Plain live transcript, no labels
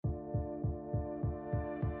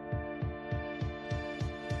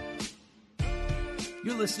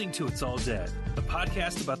You're listening to It's All Dead, a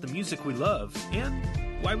podcast about the music we love and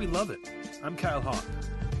why we love it. I'm Kyle Hawk.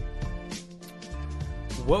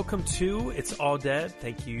 Welcome to It's All Dead.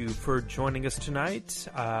 Thank you for joining us tonight.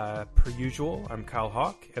 Per usual, I'm Kyle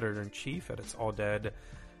Hawk, Editor-in-Chief at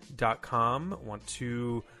itsalldead.com. I want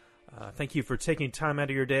to thank you for taking time out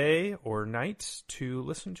of your day or night to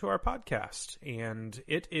listen to our podcast. And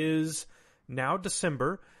it is now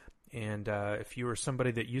December. And if you are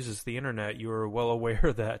somebody that uses the internet, you are well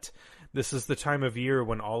aware that this is the time of year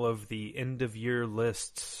when all of the end-of-year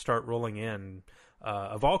lists start rolling in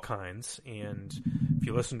of all kinds. And if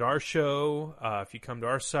you listen to our show, if you come to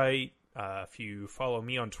our site, if you follow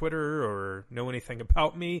me on Twitter or know anything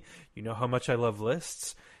about me, you know how much I love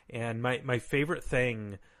lists. And my favorite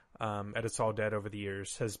thing at It's All Dead over the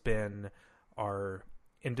years has been our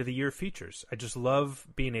end-of-the-year features. I just love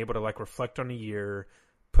being able to reflect on a year,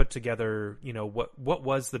 put together, what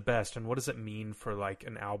was the best and what does it mean for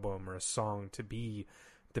an album or a song to be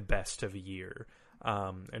the best of a year,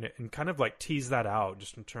 and kind of tease that out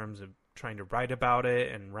just in terms of trying to write about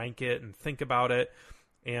it and rank it and think about it.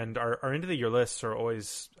 And our end of the year lists are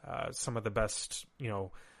always some of the best,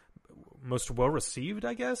 most well received,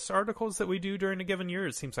 I guess, articles that we do during a given year.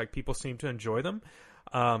 It seems like people seem to enjoy them.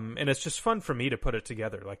 And it's just fun for me to put it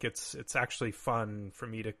together. It's actually fun for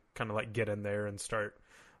me to kind of get in there and start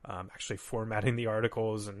actually formatting the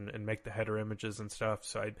articles and make the header images and stuff.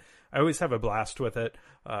 So I always have a blast with it.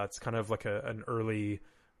 It's kind of like an early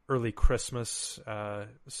Christmas,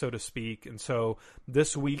 so to speak. And so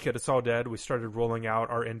this week at It's All Dead, we started rolling out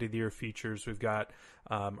our end of the year features. We've got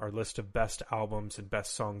our list of best albums and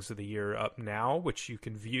best songs of the year up now, which you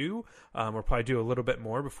can view. We'll probably do a little bit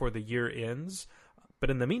more before the year ends. But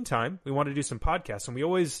in the meantime, we want to do some podcasts, and we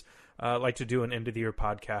always like to do an end-of-the-year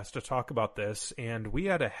podcast to talk about this. And we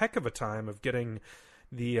had a heck of a time of getting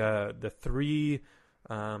the three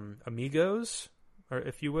amigos, or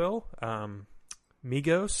if you will,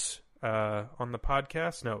 Migos on the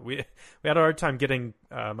podcast. No, we had a hard time getting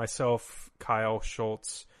myself, Kyle,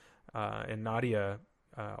 Schultz, and Nadia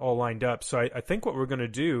all lined up. So I think what we're going to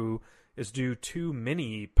do is do two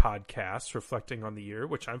mini podcasts reflecting on the year,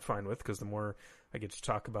 which I'm fine with because the more I get to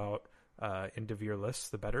talk about end-of-year lists,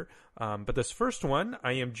 the better. But this first one,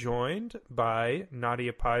 I am joined by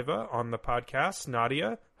Nadia Paiva on the podcast.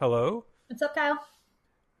 Nadia, hello. What's up, Kyle?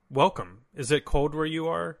 Welcome. Is it cold where you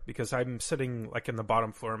are? Because I'm sitting in the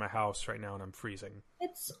bottom floor of my house right now and I'm freezing.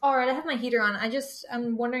 It's all right. I have my heater on.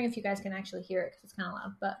 I'm wondering if you guys can actually hear it because it's kind of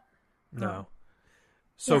loud. But no.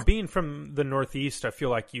 So yeah. Being from the Northeast, I feel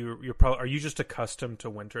like you're probably, are you just accustomed to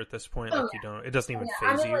winter at this point? Oh, You don't, it doesn't even phase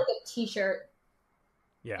I'm in you. a t-shirt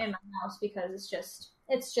in my house because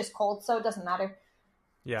it's just cold, so it doesn't matter.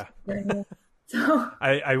 Yeah. So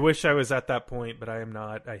I wish I was at that point, but I am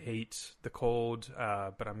not. I hate the cold,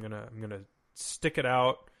 but I'm gonna stick it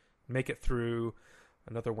out, make it through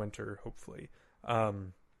another winter, hopefully.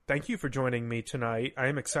 Thank you for joining me tonight. I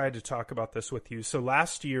am excited to talk about this with you. So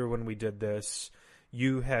last year when we did this,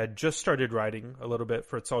 you had just started writing a little bit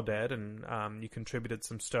for It's All Dead, and you contributed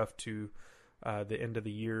some stuff to the end of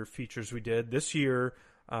the year features we did. This year,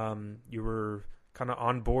 you were kind of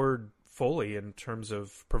on board fully in terms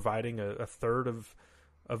of providing a third of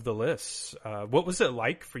the lists. What was it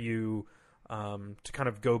like for you to kind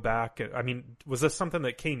of go back? I mean, was this something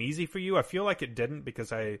that came easy for you? I feel like it didn't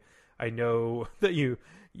because I know that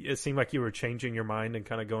it seemed like you were changing your mind and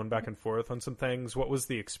kind of going back and forth on some things. What was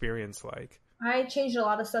the experience like? I changed a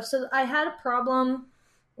lot of stuff. So I had a problem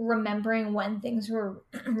remembering when things were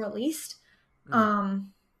released.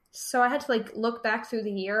 So I had to look back through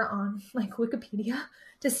the year on Wikipedia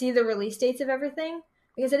to see the release dates of everything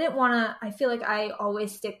because I didn't want to. I feel like I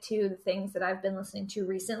always stick to the things that I've been listening to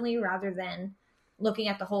recently rather than looking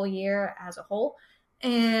at the whole year as a whole.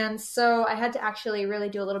 And so I had to actually really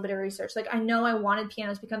do a little bit of research. I know I wanted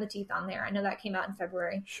Pianos Become the Teeth on there. I know that came out in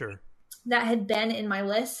February. Sure. That had been in my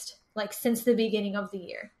list since the beginning of the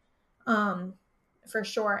year, for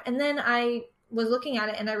sure. And then I was looking at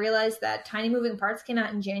it and I realized that Tiny Moving Parts came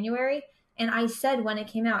out in January. And I said when it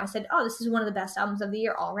came out, I said, oh, this is one of the best albums of the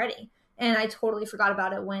year already. And I totally forgot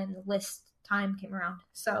about it when the list time came around.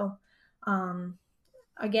 So,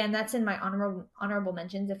 again, that's in my honorable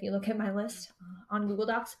mentions if you look at my list on Google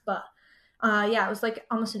Docs. But, it was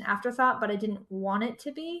almost an afterthought, but I didn't want it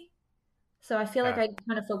to be. So I feel like I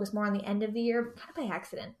kind of focused more on the end of the year, kind of by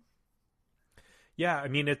accident. Yeah, I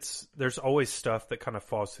mean, there's always stuff that kind of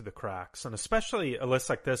falls through the cracks. And especially a list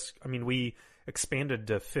like this, I mean, we expanded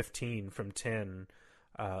to 15 from 10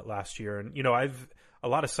 last year. And, a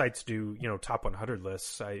lot of sites do, top 100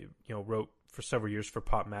 lists. I, wrote for several years for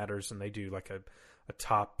Pop Matters, and they do a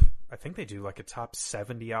top I think they do like a top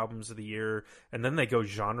 70 albums of the year, and then they go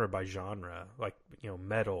genre by genre, like,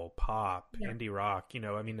 metal, pop, indie rock.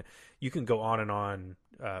 I mean, you can go on and on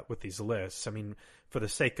with these lists. I mean, for the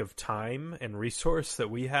sake of time and resource that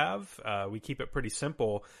we have, we keep it pretty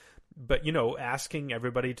simple. But, asking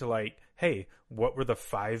everybody to like, hey, what were the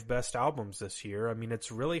 5 best albums this year? I mean,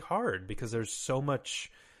 it's really hard because there's so much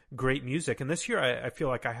great music. And this year I feel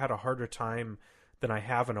like I had a harder time than I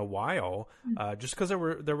have in a while, just because there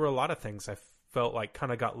were a lot of things I felt like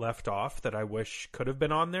kind of got left off that I wish could have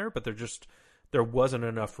been on there, but there wasn't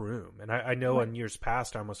enough room. And I know in years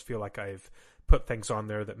past, I almost feel like I've put things on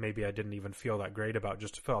there that maybe I didn't even feel that great about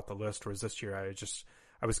just to fill out the list. Whereas this year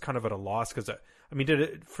I was kind of at a loss because I mean, did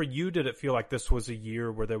it feel like this was a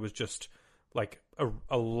year where there was just like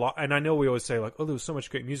a lot? And I know we always say like, oh, there was so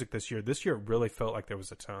much great music this year. This year it really felt like there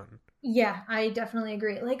was a ton. Yeah, I definitely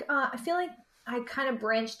agree. Like, I feel like I kind of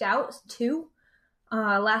branched out too.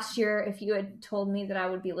 Last year, if you had told me that I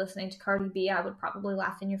would be listening to Cardi B, I would probably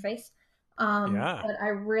laugh in your face. But I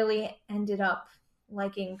really ended up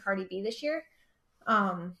liking Cardi B this year,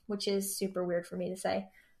 which is super weird for me to say.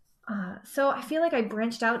 So I feel like I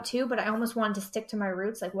branched out too, but I almost wanted to stick to my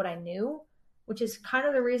roots, like what I knew, which is kind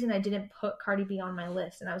of the reason I didn't put Cardi B on my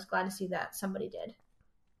list. And I was glad to see that somebody did.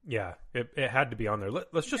 Yeah, it had to be on there.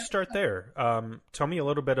 Let's just start there. Tell me a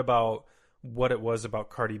little bit about what it was about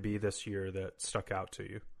Cardi B this year that stuck out to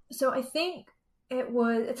you. So I think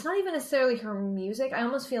it's not even necessarily her music. I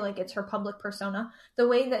almost feel like it's her public persona. The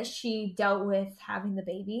way that she dealt with having the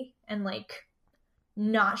baby and like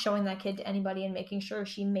not showing that kid to anybody and making sure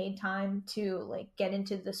she made time to like get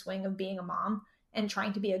into the swing of being a mom and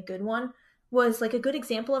trying to be a good one was like a good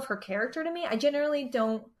example of her character to me. I generally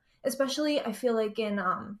don't, especially I feel like in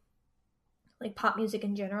like pop music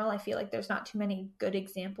in general, I feel like there's not too many good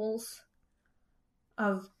examples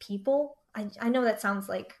of people. I know that sounds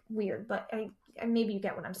like weird, but I maybe you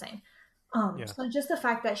get what I'm saying. So just the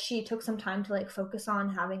fact that she took some time to like focus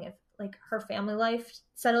on having like her family life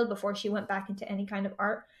settled before she went back into any kind of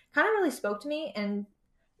art kind of really spoke to me. And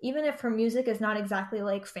even if her music is not exactly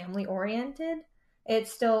like family oriented, it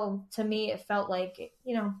still, to me, it felt like,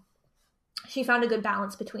 she found a good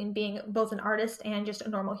balance between being both an artist and just a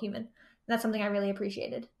normal human. And that's something I really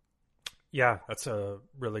appreciated. Yeah, that's a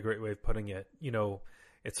really great way of putting it.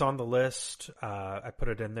 It's on the list. I put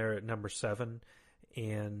it in there at number 7.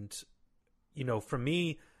 And, for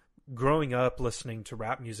me, growing up listening to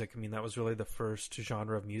rap music, I mean, that was really the first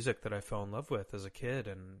genre of music that I fell in love with as a kid.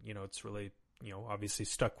 And, it's really, obviously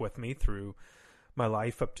stuck with me through my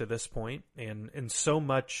life up to this point. And so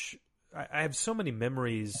much, I have so many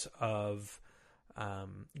memories of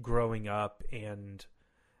growing up and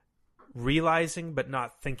realizing but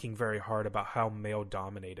not thinking very hard about how male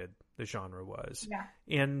dominated the genre was. Yeah.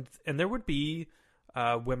 And there would be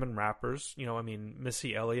women rappers, I mean,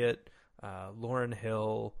 Missy Elliott, Lauryn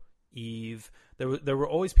Hill, Eve. There were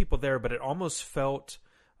always people there, but it almost felt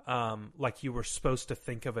like you were supposed to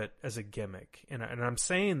think of it as a gimmick. And I'm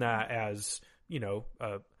saying that as,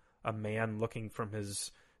 a man looking from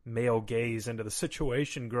his male gaze into the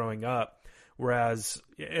situation growing up. Whereas,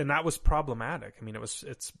 and that was problematic. I mean,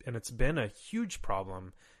 it's been a huge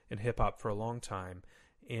problem in hip hop for a long time.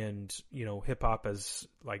 And, hip hop, as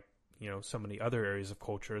like, so many other areas of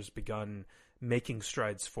culture, has begun making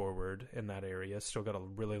strides forward in that area. Still got a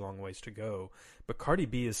really long ways to go. But Cardi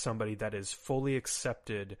B is somebody that is fully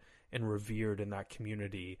accepted and revered in that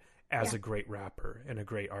community as a great rapper and a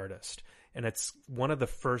great artist. And it's one of the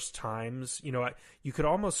first times, you could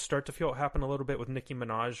almost start to feel it happen a little bit with Nicki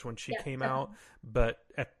Minaj when she came out. But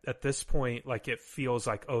at this point, like, it feels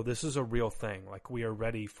like, oh, this is a real thing. Like, we are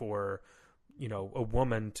ready for, a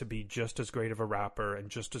woman to be just as great of a rapper and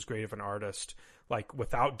just as great of an artist, like,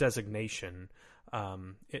 without designation,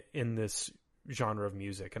 in this genre of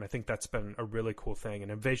music. And I think that's been a really cool thing.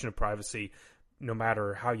 And Invasion of Privacy, no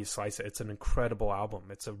matter how you slice it, it's an incredible album.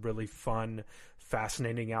 It's a really fun,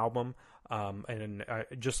 fascinating album. And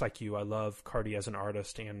just like you, I love Cardi as an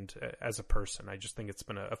artist and as a person. I just think it's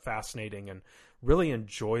been a fascinating and really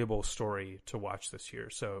enjoyable story to watch this year.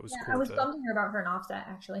 So it was cool. I was bummed to hear about her and Offset,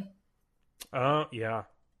 actually. Yeah.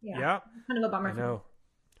 Kind of a bummer. I know.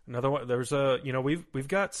 Another one. There's we've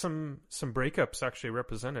got some breakups actually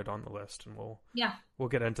represented on the list, and we'll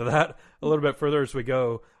get into that a little bit further as we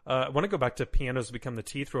go. I want to go back to Pianos Become the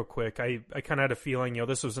Teeth real quick. I kind of had a feeling,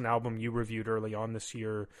 this was an album you reviewed early on this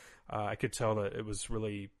year. I could tell that it was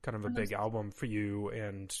really kind of a big album for you,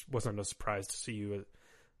 and wasn't a surprise to see you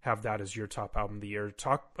have that as your top album of the year.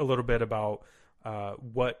 Talk a little bit about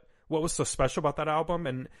what what was so special about that album?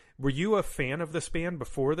 And were you a fan of this band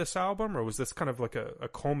before this album, or was this kind of like a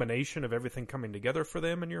culmination of everything coming together for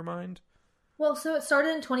them in your mind? Well, so it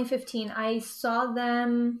started in 2015. I saw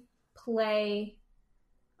them play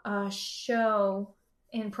a show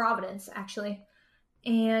in Providence, actually.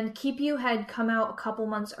 And Keep You had come out a couple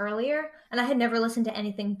months earlier, and I had never listened to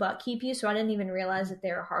anything but Keep You, so I didn't even realize that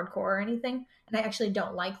they were hardcore or anything. And I actually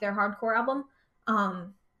don't like their hardcore album.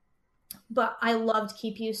 But I loved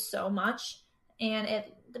Keep You so much. And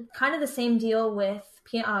it kind of the same deal with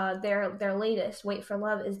their latest, Wait for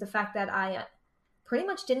Love, is the fact that I pretty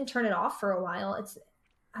much didn't turn it off for a while.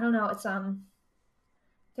 I don't know,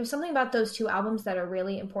 there's something about those two albums that are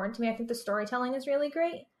really important to me. I think the storytelling is really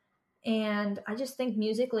great. And I just think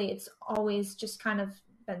musically, it's always just kind of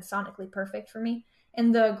been sonically perfect for me.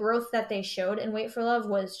 And the growth that they showed in Wait for Love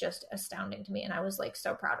was just astounding to me. And I was like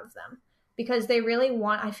so proud of them because they really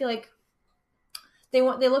I feel like they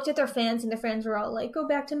looked at their fans and their fans were all like, go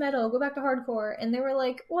back to metal, go back to hardcore. And they were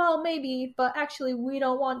like, well, maybe, but actually we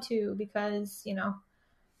don't want to because,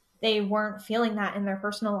 they weren't feeling that in their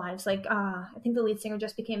personal lives. Like, I think the lead singer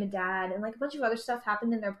just became a dad and like a bunch of other stuff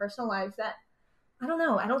happened in their personal lives that I don't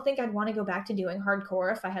know. I don't think I'd want to go back to doing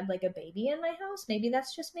hardcore if I had like a baby in my house. Maybe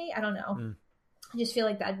that's just me. I don't know. I just feel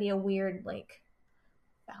like that'd be a weird like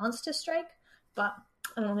balance to strike, but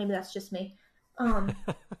I don't know. Maybe that's just me.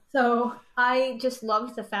 So I just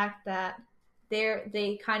loved the fact that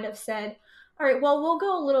they kind of said, all right, well, we'll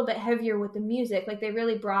go a little bit heavier with the music. Like they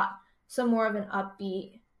really brought some more of an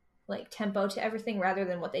upbeat like tempo to everything rather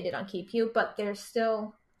than what they did on Keep You, but they were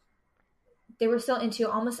still into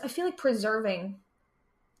almost, I feel like preserving.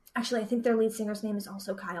 Actually, I think their lead singer's name is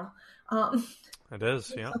also Kyle. It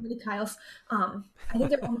is, yeah. So many Kyles. I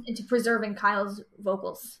think they're into preserving Kyle's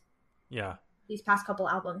vocals. Yeah. These past couple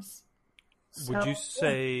albums. Would you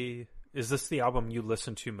say, is this the album you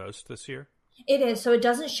listened to most this year? It is. So it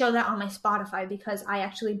doesn't show that on my Spotify because I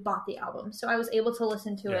actually bought the album. So I was able to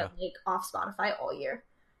listen to it like off Spotify all year.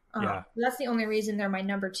 That's the only reason they're my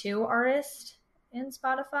number 2 artist in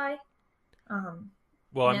Spotify.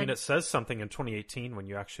 Well, I mean, it says something in 2018 when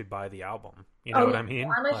you actually buy the album. You know what I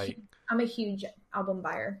mean? I'm a huge album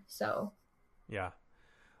buyer, so. Yeah.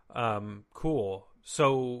 Cool.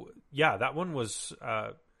 So, yeah, that one was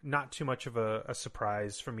not too much of a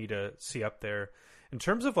surprise for me to see up there. In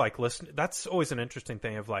terms of, like, that's always an interesting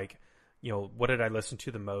thing of, like, what did I listen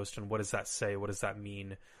to the most and what does that say? What does that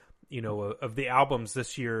mean? Of the albums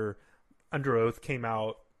this year, Under Oath came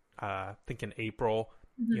out, I think in April.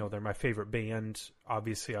 Mm-hmm. They're my favorite band.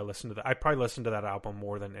 Obviously, I probably listened to that album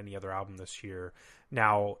more than any other album this year.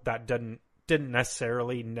 Now, that didn't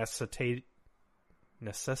necessarily necessitate.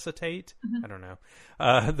 Mm-hmm. I don't know,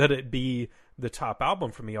 that it be the top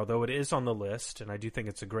album for me, although it is on the list, and I do think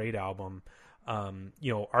it's a great album.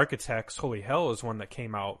 Architects Holy Hell is one that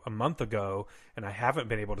came out a month ago, and I haven't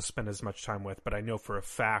been able to spend as much time with, but I know for a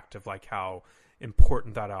fact of like how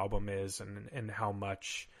important that album is and how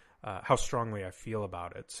much how strongly I feel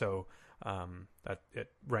about it. So that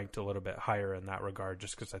it ranked a little bit higher in that regard,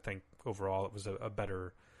 just because I think overall it was a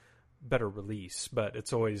better release. But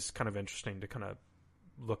it's always kind of interesting to kind of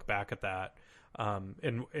look back at that.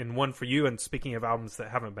 And one for you, and speaking of albums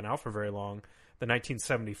that haven't been out for very long, the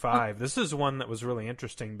 1975. This is one that was really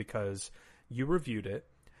interesting because you reviewed it,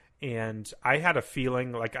 and I had a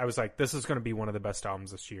feeling like I was like, this is going to be one of the best albums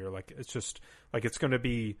this year. Like it's just like it's going to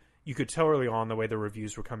be. You could tell early on the way the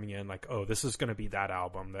reviews were coming in, like, oh, this is going to be that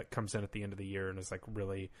album that comes in at the end of the year and is like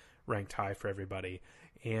really ranked high for everybody.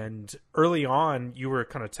 And early on, you were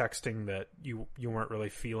kind of texting that you weren't really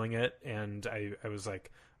feeling it, and I was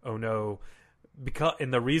like, oh no,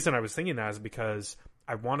 and the reason I was thinking that is because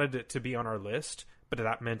I wanted it to be on our list, but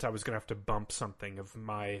that meant I was going to have to bump something of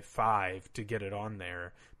my 5 to get it on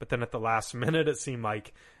there. But then at the last minute, it seemed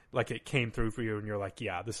like it came through for you and you're like,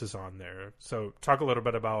 yeah, this is on there. So talk a little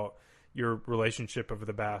bit about your relationship over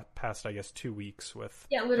the past, I guess, 2 weeks with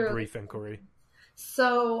The Brief Inquiry.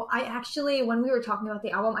 So I actually, when we were talking about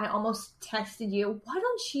the album, I almost texted you, why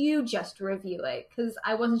don't you just review it? Because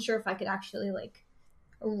I wasn't sure if I could actually like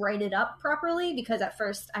write it up properly, because at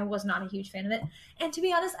first I was not a huge fan of it. And to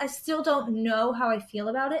be honest, I still don't know how I feel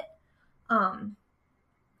about it.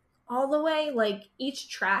 All the way, like each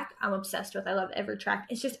track I'm obsessed with. I love every track.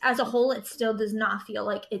 It's just as a whole, it still does not feel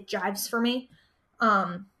like it jives for me.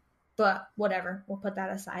 But whatever, we'll put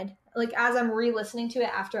that aside. Like as I'm re-listening to it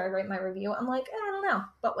after I write my review, I'm like, I don't know,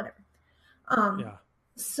 but whatever.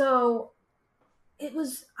 So it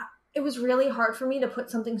was really hard for me to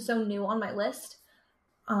put something so new on my list.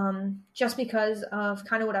 Just because of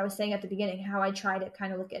kind of what I was saying at the beginning, how I try to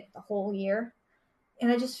kind of look at the whole year. And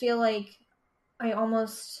I just feel like I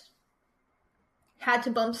almost had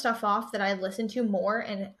to bump stuff off that I listened to more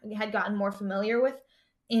and had gotten more familiar with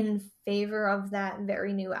in favor of that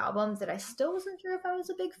very new album that I still wasn't sure if I was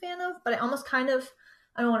a big fan of, but I almost kind of,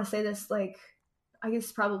 I don't want to say this, like, I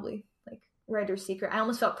guess probably like writer's secret. I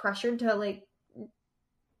almost felt pressured to like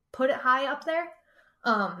put it high up there.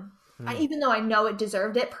 Even though I know it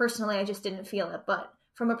deserved it, personally, I just didn't feel it. But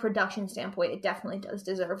from a production standpoint, it definitely does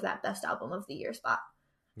deserve that best album of the year spot.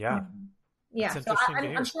 Yeah. Yeah. So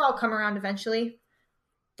I'm sure I'll come around eventually,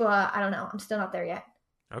 but I don't know. I'm still not there yet.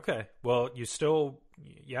 Okay. Well, you still,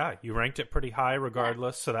 you ranked it pretty high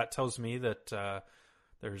regardless. Yeah. So that tells me that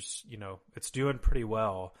there's, it's doing pretty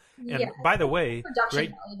well. And by the way,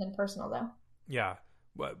 production not even personal though. Yeah.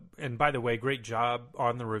 And by the way, great job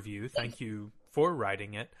on the review. Thank you for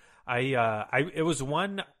writing it. It was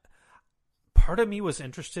one part of me was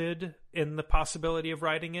interested in the possibility of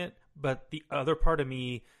writing it, but the other part of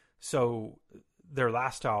me, so their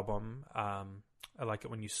last album, I Like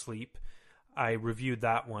It When You Sleep, I reviewed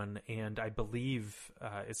that one, and I believe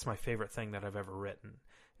it's my favorite thing that I've ever written.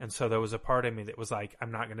 And so there was a part of me that was like,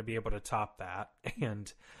 I'm not going to be able to top that.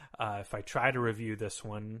 And if I try to review this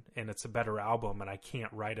one and it's a better album and I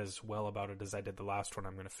can't write as well about it as I did the last one,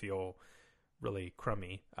 I'm going to feel really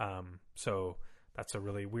crummy. So that's a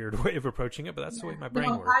really weird way of approaching it, but that's the way my brain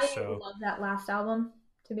works. I love that last album,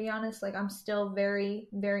 to be honest. Like, I'm still very,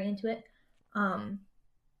 very into it.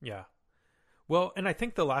 Yeah. Well, and I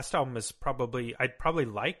think the last album is I'd probably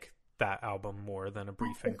like that album more than A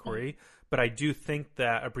Brief Inquiry, but I do think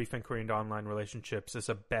that A Brief Inquiry into Online Relationships is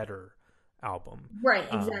a better album. Right,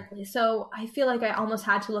 exactly. So I feel like I almost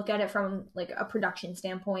had to look at it from like a production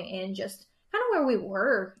standpoint and just kind of where we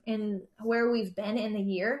were and where we've been in the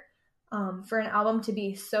year. For an album to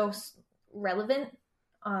be so relevant,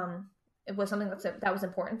 it was something that was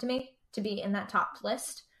important to me to be in that top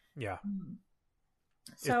list. Yeah.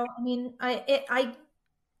 So I mean,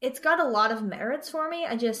 it's got a lot of merits for me.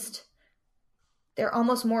 They're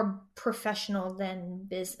almost more professional than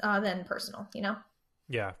personal,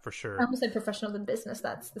 Yeah, for sure. I almost said professional than business.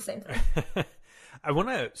 That's the same thing. I want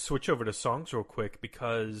to switch over to songs real quick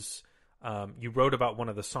because you wrote about one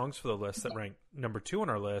of the songs for the list that ranked number 2 on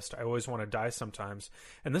our list. I Always Want to Die Sometimes.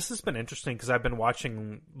 And this has been interesting because I've been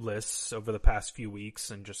watching lists over the past few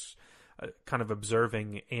weeks and just kind of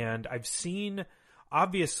observing. And I've seen,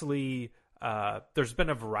 obviously, there's been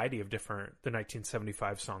a variety of the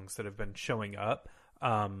 1975 songs that have been showing up.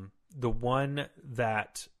 The one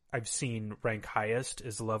that I've seen rank highest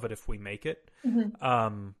is Love It If We Make It,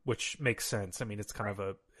 which makes sense. I mean, it's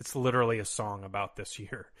it's literally a song about this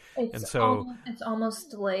year. It's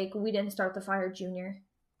almost like We Didn't Start the Fire Junior.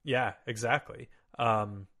 Yeah, exactly.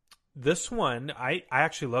 This one, I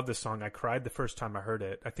actually love this song. I cried the first time I heard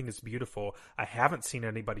it. I think it's beautiful. I haven't seen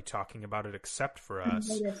anybody talking about it except for us.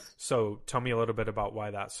 So tell me a little bit about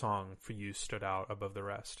why that song for you stood out above the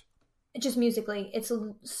rest. Just musically, it's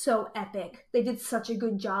so epic. They did such a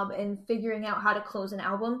good job in figuring out how to close an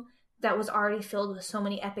album that was already filled with so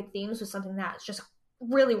many epic themes with something that's just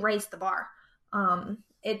really raised the bar.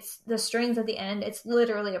 It's the strings at the end. It's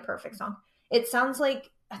literally a perfect song. It sounds like,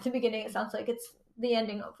 at the beginning, it sounds like it's the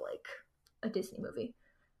ending of like a Disney movie.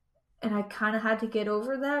 And I kind of had to get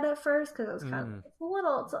over that at first because I was kind of,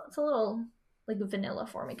 it's a little like vanilla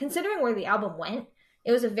for me. Considering where the album went,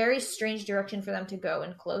 it was a very strange direction for them to go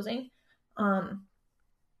in closing.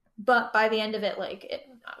 But by the end of it,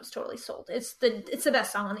 I was totally sold. It's the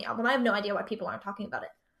best song on the album. I have no idea why people aren't talking about it.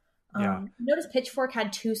 Notice Pitchfork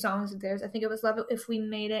had 2 songs of theirs. I think it was Love It If We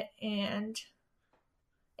Made It and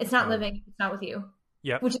It's Not Living, It's Not With You.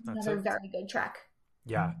 Yep, which is another very good track.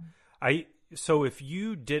 Yeah. So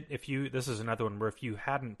this is another one where if you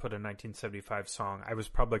hadn't put a 1975 song, I was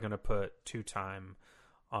probably going to put Two Time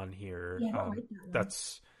on here. Yeah,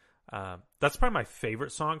 that's probably my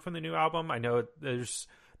favorite song from the new album. I know there's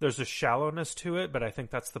a shallowness to it, but I think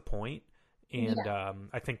that's the point. And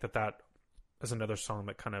I think that is another song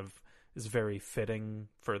that kind of is very fitting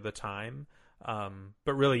for the time.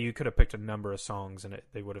 But really, you could have picked a number of songs and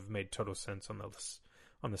they would have made total sense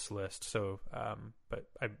on this list. So, but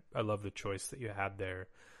I love the choice that you had there.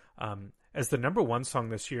 As the number 1 song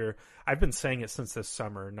this year, I've been saying it since this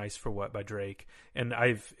summer, Nice for What by Drake. And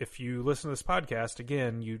if you listen to this podcast,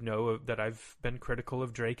 again, you know that I've been critical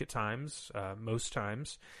of Drake at times, most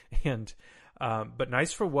times. But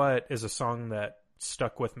Nice for What is a song that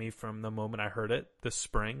stuck with me from the moment I heard it this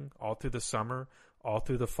spring, all through the summer, all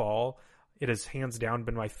through the fall. It has hands down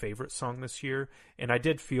been my favorite song this year. And I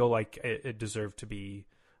did feel like it deserved to be,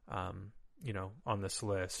 on this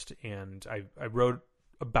list. And I wrote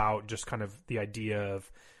about just kind of the idea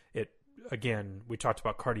of it again, we talked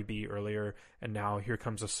about Cardi B earlier, and now here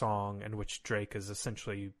comes a song in which Drake is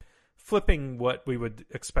essentially flipping what we would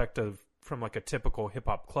expect from like a typical hip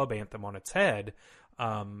hop club anthem on its head,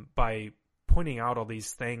 by pointing out all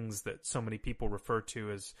these things that so many people refer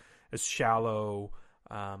to as shallow,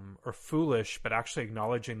 or foolish, but actually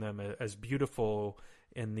acknowledging them as beautiful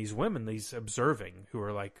in these women, these observing, who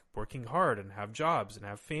are like working hard and have jobs and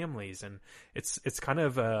have families. And it's kind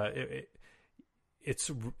of, it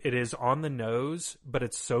is on the nose, but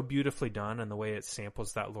it's so beautifully done. And the way it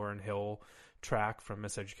samples that Lauryn Hill track from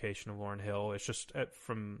Miseducation of Lauryn Hill, it's just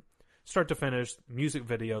from start to finish, music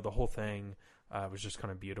video, the whole thing, was just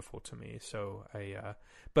kind of beautiful to me. So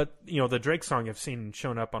but the Drake song I've seen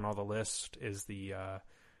shown up on all the lists is the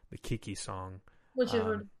Kiki song, which is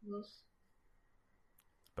ridiculous.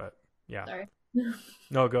 But yeah, sorry.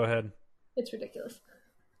 No, go ahead. It's ridiculous.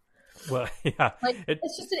 Well, yeah,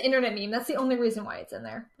 it's just an internet meme. That's the only reason why it's in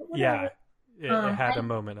there. Yeah, it had a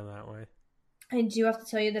moment in that way. I do have to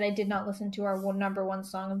tell you that I did not listen to our number one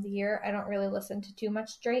song of the year. I don't really listen to too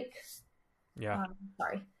much Drake. Yeah,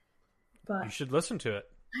 sorry, but you should listen to it.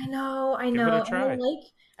 I know. Give it a try.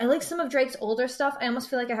 I like some of Drake's older stuff. I almost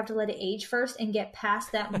feel like I have to let it age first and get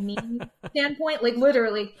past that meme standpoint, like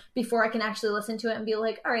literally, before I can actually listen to it and be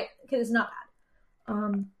like, all right, because it's not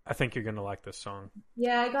bad. I think you're gonna like this song.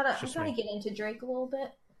 Yeah, I gotta get into Drake a little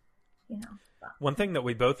bit. But. One thing that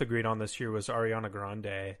we both agreed on this year was Ariana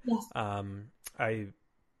Grande. Yes. I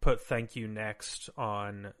put Thank You next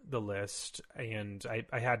on the list, and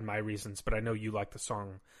I had my reasons, but I know you like the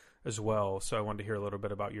song as well, so I wanted to hear a little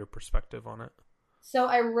bit about your perspective on it. So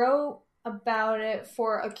I wrote about it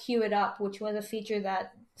for a Cue It Up, which was a feature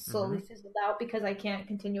that slowly fizzled out because I can't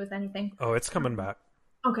continue with anything. Oh, it's coming back.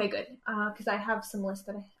 Okay, good. Because I have some lists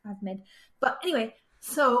that I've made. But anyway,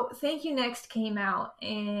 so Thank You Next came out,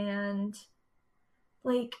 and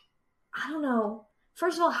like, I don't know.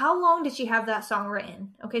 First of all, how long did she have that song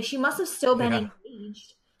written? Okay, she must have still been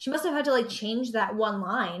engaged. She must have had to like change that one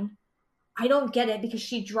line. I don't get it, because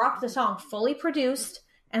she dropped the song fully produced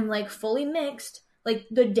and like fully mixed like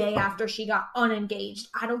the day after she got unengaged.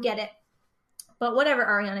 I don't get it. But whatever,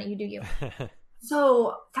 Ariana, you do you.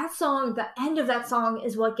 So that song, the end of that song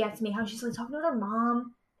is what gets me. How she's like talking to her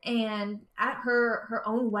mom and at her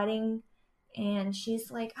own wedding. And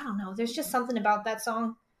she's like, I don't know. There's just something about that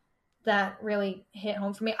song that really hit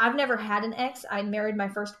home for me. I've never had an ex. I married my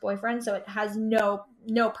first boyfriend, so it has no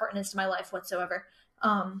pertinence to my life whatsoever.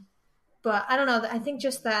 But I don't know. I think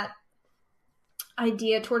just that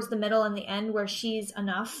idea towards the middle and the end where she's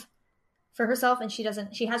enough for herself, and she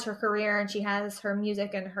has her career and she has her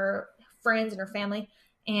music and her friends and her family,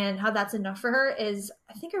 and how that's enough for her is,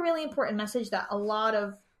 I think, a really important message that a lot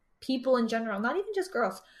of people in general, not even just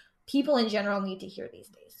girls, people in general need to hear these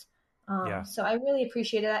days. So I really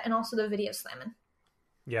appreciated that, and also the video slamming.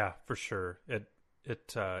 Yeah, for sure.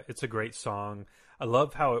 It's a great song. I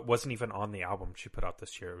love how it wasn't even on the album she put out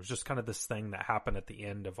this year. It was just kind of this thing that happened at the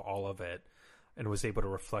end of all of it, and was able to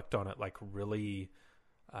reflect on it like really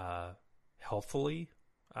healthfully,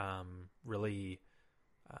 really.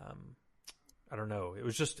 I don't know. It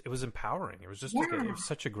was empowering. It was just like it was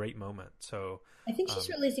such a great moment. So I think she's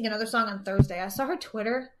releasing another song on Thursday. I saw her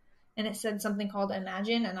Twitter, and it said something called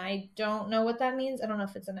Imagine, and I don't know what that means. I don't know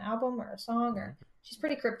if it's an album or a song, or she's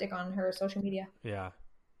pretty cryptic on her social media. Yeah,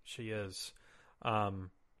 she is.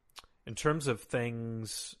 In terms of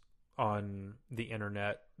things on the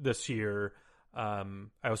internet this year, I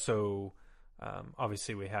also,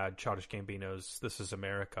 obviously we had Childish Gambino's This Is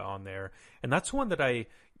America on there. And that's one that I,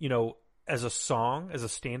 as a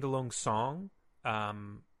standalone song,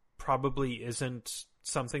 probably isn't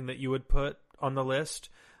something that you would put on the list,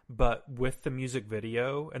 but with the music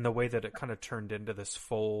video and the way that it kind of turned into this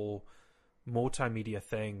full multimedia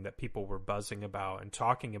thing that people were buzzing about and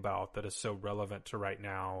talking about that is so relevant to right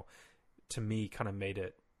now, to me kind of made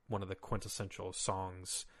it one of the quintessential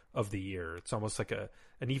songs of the year. It's almost like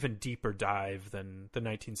an even deeper dive than the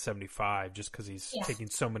 1975, just because he's taking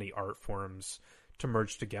so many art forms to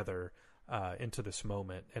merge together into this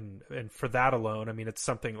moment. And for that alone, I mean, it's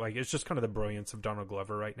something like, it's just kind of the brilliance of Donald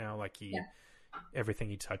Glover right now. Like everything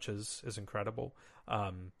he touches is incredible.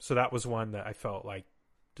 So that was one that I felt like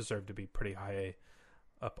deserved to be pretty high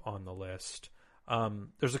up on the list.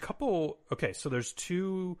 There's a couple. Okay, so there's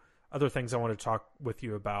two other things I want to talk with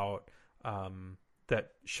you about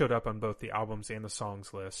that showed up on both the albums and the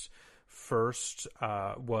songs list. First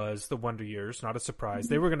was the Wonder Years. Not a surprise.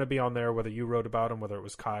 They were going to be on there, whether you wrote about them, whether it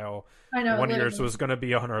was Kyle. I know. Wonder Years was going to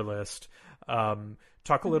be on our list.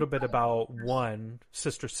 Talk a little bit about, one,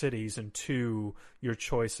 Sister Cities, and two, your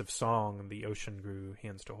choice of song, The Ocean Grew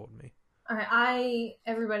Hands to Hold Me.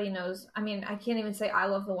 Everybody knows. I mean, I can't even say I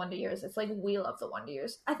love the Wonder Years. It's like we love the Wonder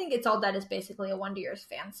Years. I think It's All Dead is basically a Wonder Years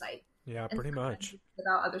fan site. Yeah, pretty much.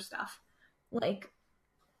 About other stuff. Like,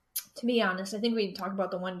 to be honest, I think we talk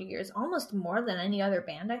about the Wonder Years almost more than any other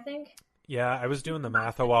band, I think. Yeah, I was doing the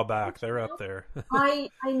math a while back. They're up there. I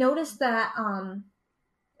noticed that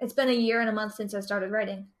it's been a year and a month since I started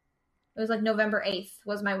writing. It was like November 8th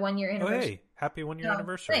was my 1 year anniversary. Oh, hey, happy 1 year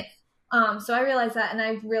anniversary. Thanks. So I realized that, and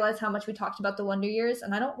I realized how much we talked about the Wonder Years,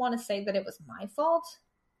 and I don't want to say that it was my fault.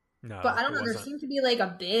 No, but I don't know. There seemed to be like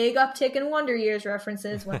a big uptick in Wonder Years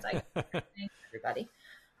references once I thanked everybody.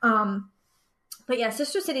 But yeah,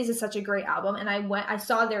 Sister Cities is such a great album, and I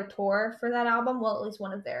saw their tour for that album. Well, at least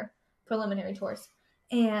one of their preliminary tours,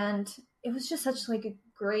 and it was just such like a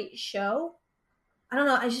great show. I don't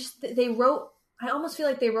know. I almost feel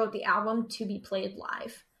like they wrote the album to be played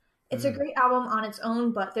live. It's a great album on its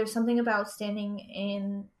own, but there's something about standing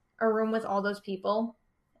in a room with all those people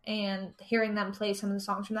and hearing them play some of the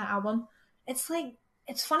songs from that album. It's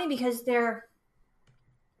funny because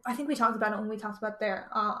I think we talked about it when we talked about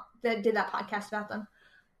that did that podcast about them.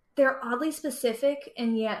 They're oddly specific,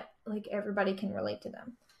 and yet like everybody can relate to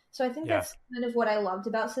them. So I think that's kind of what I loved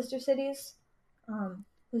about Sister Cities.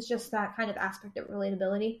 Was just that kind of aspect of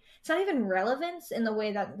relatability. It's not even relevance in the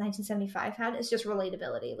way that 1975 had. It's just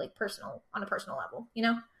relatability, like on a personal level, you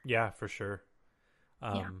know? Yeah, for sure.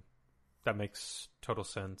 That makes total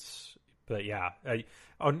sense. But yeah, I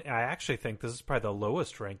actually think this is probably the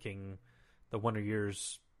lowest ranking the Wonder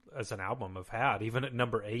Years as an album have had, even at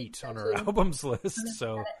number 8 on our albums list.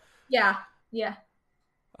 So yeah.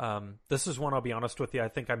 This is one, I'll be honest with you, I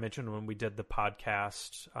think I mentioned when we did the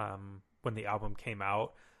podcast, when the album came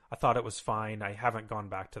out, I thought it was fine. I haven't gone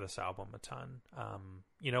back to this album a ton.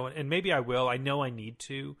 And maybe I will. I know I need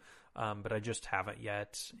to, but I just haven't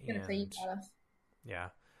yet. Yeah.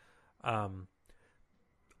 I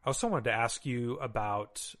also wanted to ask you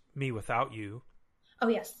about Me Without You. Oh,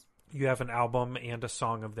 yes. You have an album and a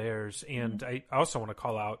song of theirs. And I also want to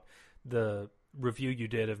call out the review you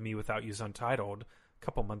did of Me Without You's Untitled a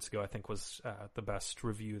couple months ago, I think was the best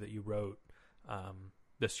review that you wrote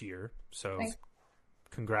this year. So Thanks.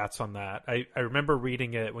 Congrats on that. I remember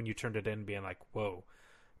reading it when you turned it in being like, whoa,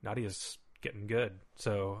 Nadia's getting good.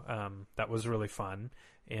 So that was really fun.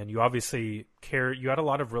 And you obviously you had a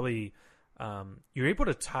lot of really, you're able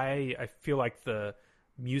to tie, I feel like, the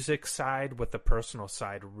music side with the personal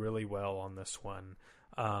side really well on this one.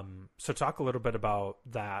 So talk a little bit about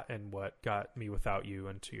that and what got Me Without You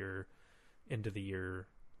into your end of the year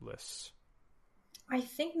lists. I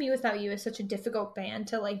think Me Without You is such a difficult band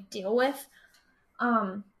to like deal with.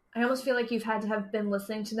 I almost feel like you've had to have been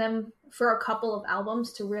listening to them for a couple of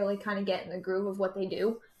albums to really kind of get in the groove of what they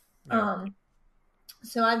do. Yeah.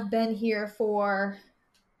 So I've been here for,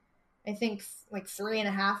 I think, like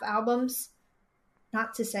 3.5 albums.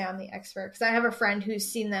 Not to say I'm the expert, because I have a friend who's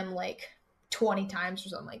seen them like 20 times or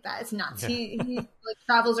something like that. It's nuts. Yeah. He like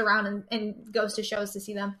travels around and goes to shows to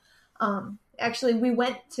see them. Actually, we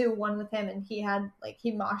went to one with him, and he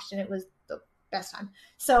moshed, and it was the best time.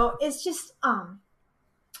 So it's just,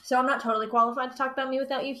 so I'm not totally qualified to talk about Me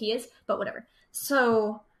Without You. He is, but whatever.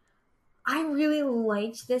 So I really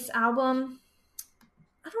liked this album.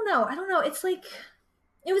 I don't know. It's like,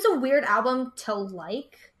 it was a weird album to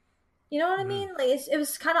like. You know what I mean? Like it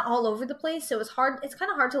was kind of all over the place. So it's kind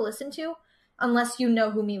of hard to listen to unless you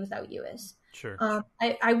know who Me Without You is. Sure.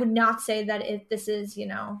 I would not say that if this is,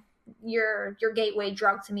 your gateway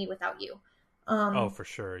drug to Me Without You. Oh, for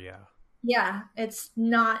sure. Yeah. Yeah. It's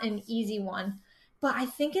not an easy one, but I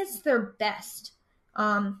think it's their best.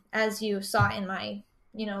 As you saw in my,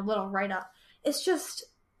 little write-up. It's just,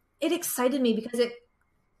 it excited me because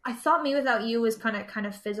I thought Me Without You was kind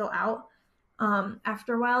of fizzle out.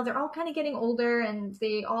 After a while, they're all kind of getting older, and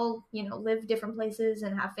they all, live different places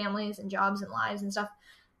and have families and jobs and lives and stuff.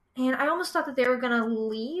 And I almost thought that they were going to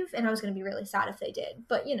leave, and I was going to be really sad if they did.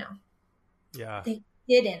 But, yeah, they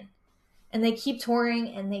didn't. And they keep touring,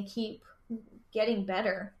 and they keep getting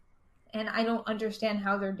better. And I don't understand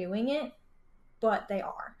how they're doing it, but they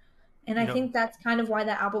are. And I think that's kind of why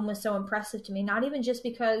that album was so impressive to me. Not even just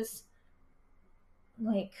because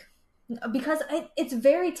it's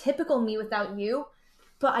very typical Me Without You,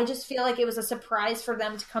 but I just feel like it was a surprise for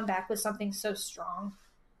them to come back with something so strong.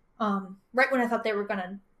 Right when I thought they were going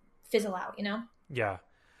to fizzle out, Yeah.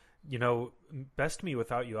 Best Me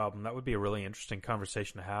Without You album, that would be a really interesting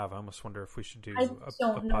conversation to have. I almost wonder if we should do a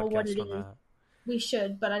podcast on that. We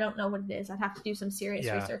should, but I don't know what it is. I'd have to do some serious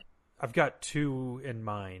research. I've got 2 in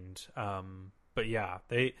mind. But yeah,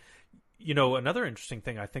 Another interesting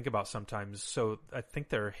thing I think about sometimes, so I think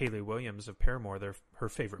they're Hayley Williams of Paramore, they're her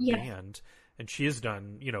favorite band, and she has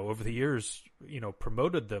done, over the years,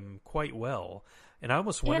 promoted them quite well. And I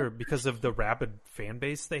almost wonder, because of the rabid fan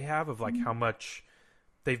base they have, of like how much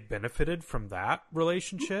they've benefited from that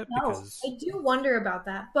relationship. Because I do wonder about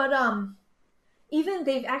that. But even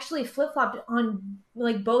they've actually flip-flopped on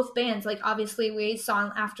like both bands. Like obviously we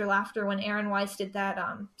saw After Laughter when Aaron Weiss did that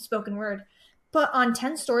spoken word. But on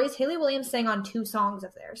 10 Stories, Hayley Williams sang on 2 songs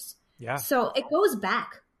of theirs. Yeah. So it goes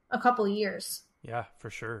back a couple years. Yeah, for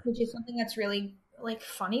sure. Which is something that's really like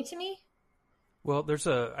funny to me. Well,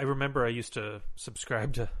 I remember I used to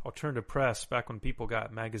subscribe to Alternative Press back when people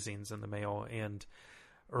got magazines in the mail, and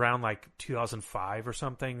around like 2005 or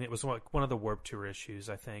something, it was like one of the Warped Tour issues,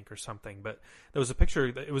 I think, or something. But there was a picture.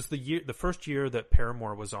 It was the first year that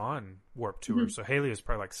Paramore was on Warped Tour. Mm-hmm. So Hayley was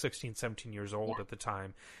probably like 16, 17 years old at the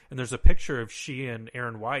time. And there's a picture of she and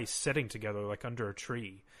Aaron Weiss sitting together like under a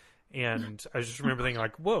tree. And I just remember thinking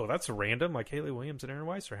like, whoa, that's random. Like Hayley Williams and Aaron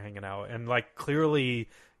Weiss are hanging out. And like clearly,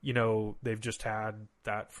 they've just had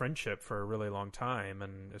that friendship for a really long time.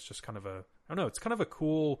 And it's just kind of it's kind of a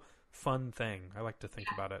cool, fun thing. I like to think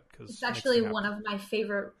about it because it's actually one of my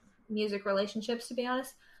favorite music relationships, to be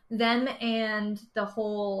honest. Them and the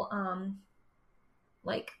whole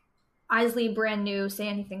like Isley Brand New Say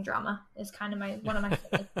Anything drama is kind of one of my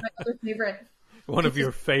other favorite. One of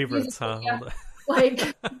your favorites, huh? Yeah.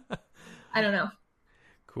 Like I don't know.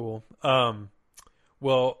 Cool.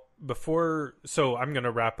 Well, so I'm going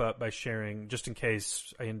to wrap up by sharing, just in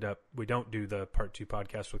case we don't do the part 2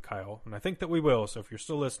 podcast with Kyle, and I think that we will. So if you're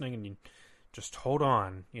still listening and you just hold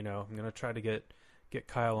on, I'm going to try to get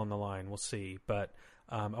Kyle on the line. We'll see. But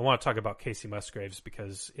I want to talk about Kacey Musgraves,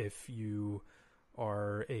 because if you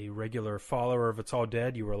are a regular follower of It's All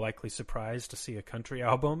Dead, you were likely surprised to see a country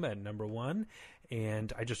album at number 1.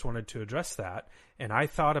 And I just wanted to address that. And I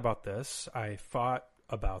thought about this. I thought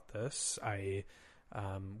about this. I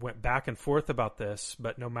went back and forth about this,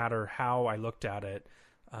 but no matter how I looked at it,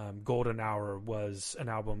 Golden Hour was an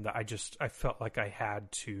album that I felt like I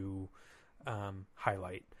had to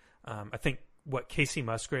highlight. I think what Kacey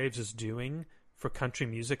Musgraves is doing for country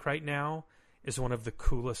music right now is one of the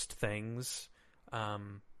coolest things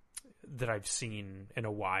that I've seen in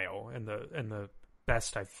a while, and the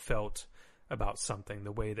best I've felt about something.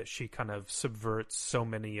 The way that she kind of subverts so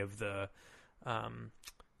many of the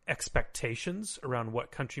expectations around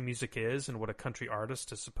what country music is and what a country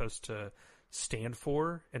artist is supposed to stand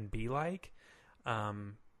for and be like.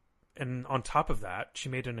 And on top of that, she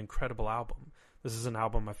made an incredible album. This is an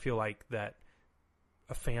album I feel like that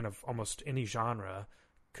a fan of almost any genre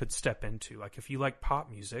could step into. Like if you like pop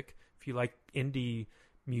music, if you like indie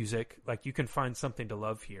music, like you can find something to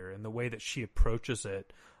love here. And the way that she approaches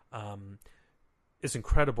it is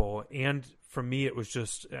incredible. And for me, it was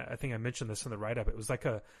just, I think I mentioned this in the write-up, it was like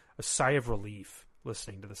a sigh of relief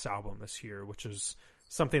listening to this album this year, which is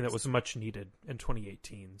something that was much needed in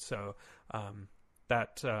 2018. So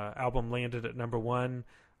that album landed at number 1.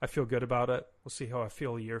 I feel good about it. We'll see how I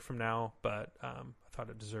feel a year from now, but I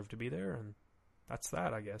thought it deserved to be there, and that's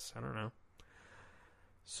that, I guess. I don't know.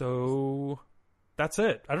 So that's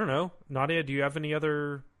it. I don't know. Nadia, do you have any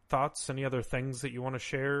other thoughts, any other things that you want to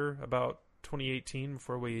share about 2018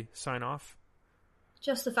 before we sign off?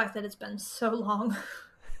 Just the fact that it's been so long.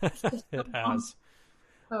 It has.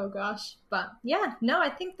 Oh gosh. But yeah, no, I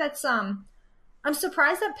think that's I'm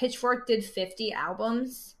surprised that Pitchfork did 50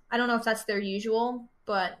 albums. I don't know if that's their usual,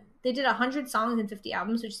 but they did 100 songs and 50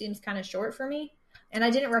 albums, which seems kind of short for me. And I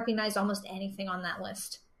didn't recognize almost anything on that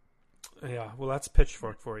list. Yeah, well, that's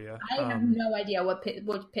Pitchfork for you. I have no idea what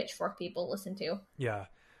Pitchfork people listen to. Yeah.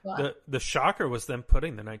 The shocker was them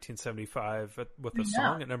putting the 1975 with a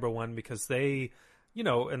song at number 1, because they,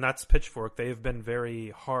 and that's Pitchfork. They have been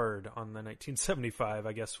very hard on the 1975,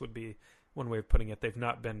 I guess would be one way of putting it. They've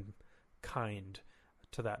not been kind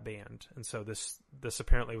to that band. And so this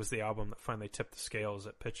apparently was the album that finally tipped the scales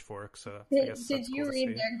at Pitchfork. So did you read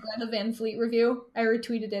their Greta Van Fleet review? I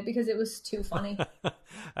retweeted it because it was too funny.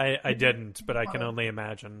 I didn't, but I can only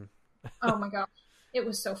imagine. Oh my gosh. It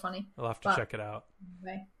was so funny. I'll have to check it out.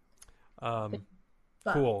 Anyway.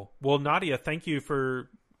 Cool. Well, Nadia, thank you for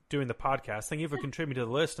doing the podcast. Thank you for contributing to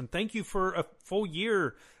the list. And thank you for a full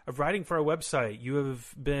year of writing for our website. You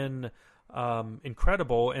have been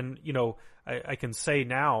incredible. And, I can say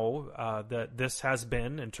now that this has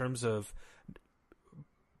been, in terms of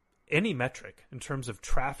any metric, in terms of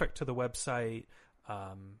traffic to the website,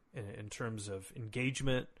 in terms of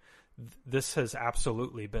engagement, this has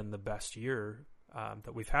absolutely been the best year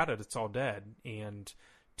that we've had it. It's All Dead. And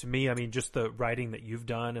to me, I mean, just the writing that you've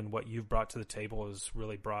done and what you've brought to the table has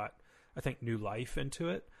really brought I think, new life into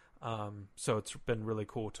it. So it's been really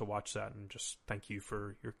cool to watch that, and just thank you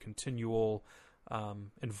for your continual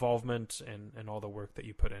involvement and all the work that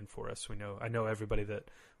you put in for us. I know everybody that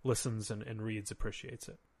listens and reads appreciates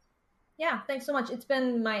it. Yeah, thanks so much. It's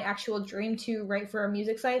been my actual dream to write for a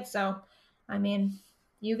music site. So, I mean,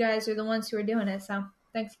 you guys are the ones who are doing it. So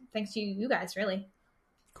thanks to you guys, really.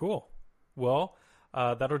 Cool. Well,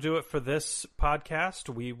 that'll do it for this podcast.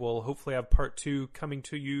 We will hopefully have part 2 coming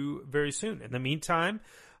to you very soon. In the meantime,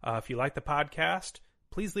 if you like the podcast,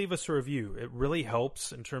 please leave us a review. It really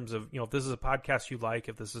helps in terms of, if this is a podcast you like,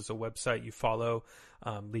 if this is a website you follow,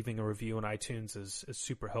 leaving a review on iTunes is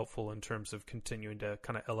super helpful in terms of continuing to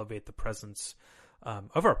kind of elevate the presence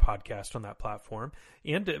of our podcast on that platform.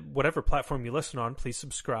 And whatever platform you listen on, please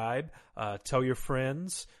subscribe, tell your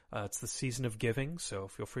friends. It's the season of giving, so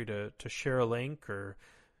feel free to share a link or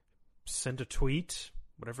send a tweet,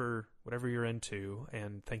 whatever you're into.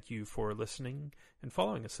 And thank you for listening and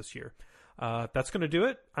following us this year. That's going to do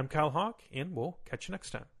it. I'm Kyle Hawk, and we'll catch you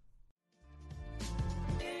next time.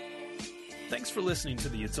 Thanks for listening to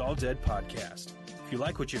the It's All Dead podcast. If you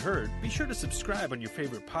like what you heard, be sure to subscribe on your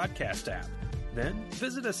favorite podcast app. Then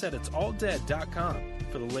visit us at itsalldead.com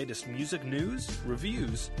for the latest music news,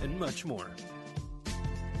 reviews, and much more.